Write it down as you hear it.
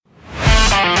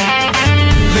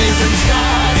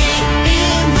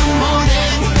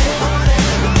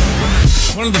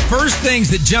first things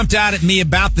that jumped out at me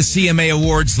about the CMA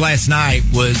Awards last night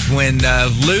was when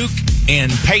Luke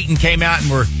and Peyton came out and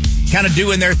were kind of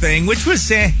doing their thing, which was,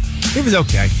 it was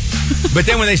okay. But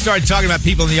then when they started talking about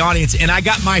people in the audience, and I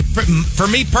got for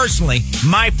me personally,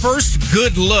 my first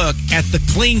good look at the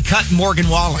clean-cut Morgan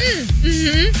Wallen.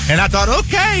 Mm-hmm. And I thought,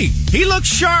 okay, he looks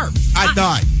sharp, I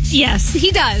thought. Yes,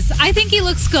 he does. I think he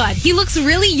looks good. He looks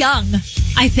really young,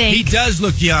 I think. He does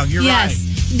look young, you're right.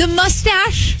 The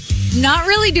mustache, not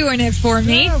really doing it for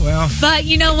me. Yeah, well. But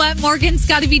you know what? Morgan's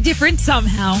got to be different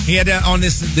somehow. He had on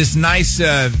this nice,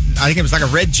 I think it was like a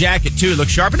red jacket, too. It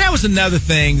looked sharp. And that was another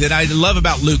thing that I love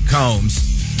about Luke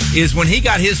Combs, is when he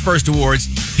got his first awards,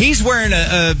 he's wearing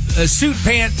a suit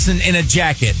pants and a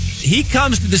jacket. He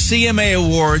comes to the CMA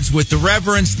Awards with the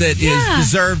reverence that is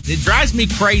deserved. It drives me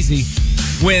crazy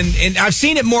and I've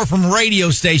seen it more from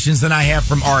radio stations than I have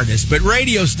from artists, but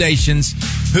radio stations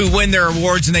who win their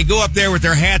awards and they go up there with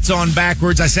their hats on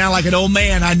backwards. I sound like an old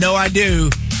man. I know I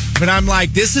do. But I'm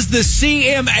like, this is the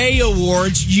CMA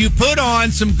Awards. You put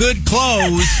on some good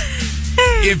clothes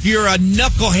if you're a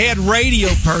knucklehead radio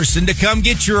person to come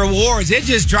get your awards. It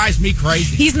just drives me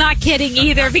crazy. He's not kidding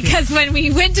either, because when we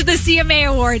went to the CMA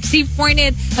Awards, he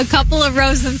pointed a couple of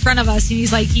rows in front of us and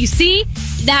he's like, you see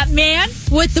that man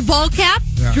with the ball cap?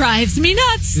 Drives me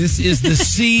nuts. This is the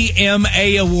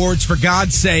CMA Awards, for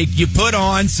God's sake. You put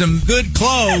on some good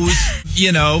clothes,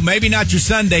 maybe not your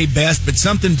Sunday best, but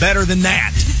something better than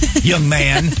that, young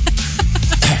man.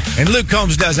 And Luke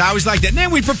Combs does. I always like that. And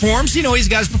then we performs. He's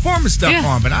got his performance stuff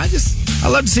on, but I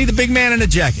love to see the big man in a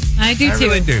jacket. I do, too. I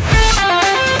really do.